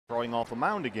Throwing off a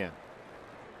mound again.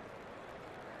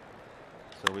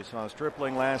 So we saw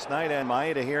Stripling last night and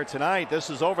Maeda here tonight. This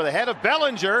is over the head of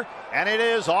Bellinger, and it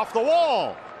is off the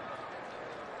wall.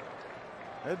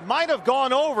 It might have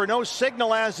gone over. No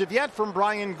signal as of yet from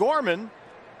Brian Gorman,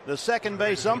 the second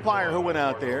base umpire who went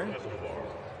out there.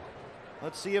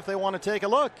 Let's see if they want to take a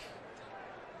look.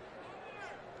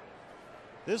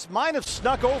 This might have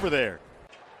snuck over there.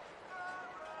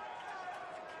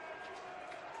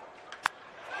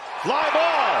 Fly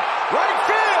ball, right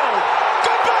field,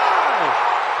 goodbye!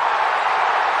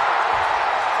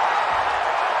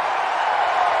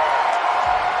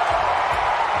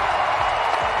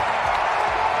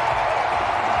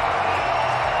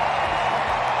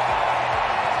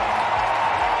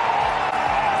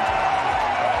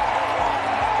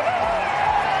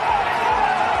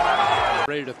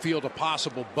 Ready to field a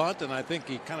possible bunt, and I think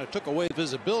he kind of took away the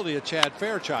visibility of Chad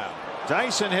Fairchild.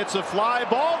 Dyson hits a fly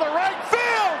ball to right field.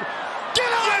 Get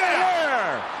out of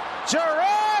here!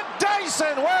 Jarrod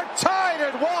Dyson, we're tied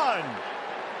at 1.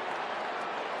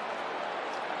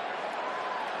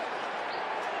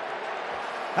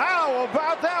 How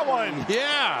about that one?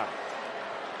 Yeah.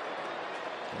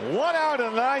 1 out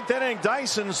in the 9th inning.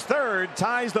 Dyson's third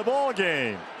ties the ball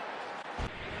game.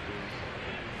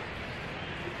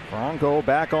 Bronco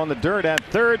back on the dirt at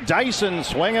third. Dyson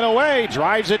swinging away,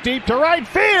 drives it deep to right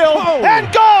field,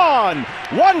 and gone!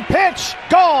 One pitch,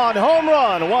 gone, home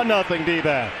run, 1-0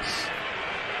 D-backs.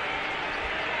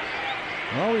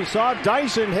 Well, we saw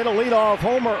Dyson hit a leadoff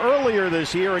homer earlier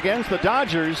this year against the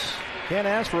Dodgers. Can't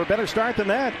ask for a better start than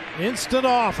that. Instant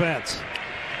offense.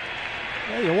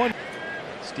 Yeah, you won.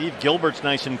 Steve Gilbert's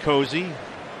nice and cozy,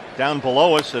 down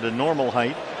below us at a normal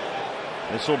height.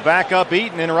 This will back up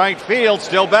Eaton in right field,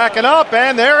 still backing up,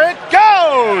 and there it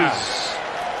goes!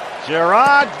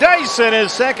 Jarrod Dyson,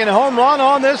 his second home run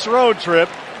on this road trip.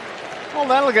 Well,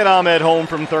 that'll get Ahmed home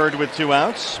from third with 2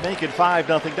 outs, make it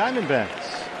 5-0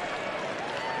 Diamondbacks.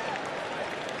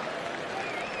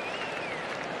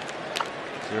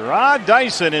 Jarrod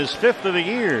Dyson is 5th of the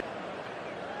year.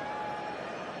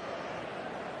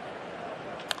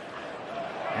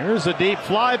 Here's a deep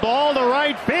fly ball to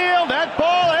right field. That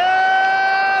ball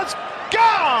is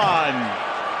gone.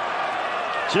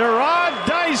 Jarrod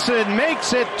Dyson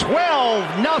makes it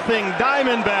 12-0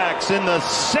 Diamondbacks in the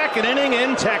 2nd inning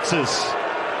in Texas.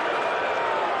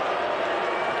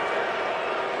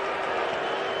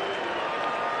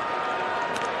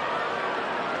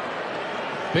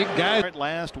 Big guy.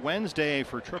 Last Wednesday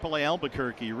for AAA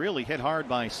Albuquerque, really hit hard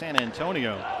by San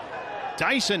Antonio.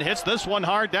 Dyson hits this one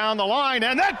hard down the line,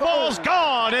 and that ball's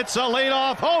gone. It's a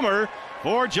leadoff homer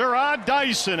for Jarrod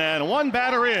Dyson, and 1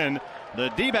 batter in. The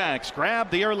D-backs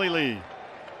grab the early lead.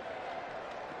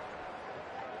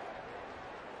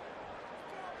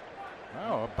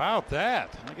 How about that?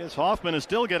 I guess Hoffman is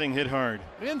still getting hit hard.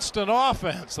 Instant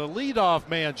offense. The leadoff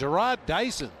man, Jarrod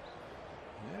Dyson.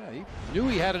 Yeah, he knew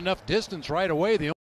he had enough distance right away. The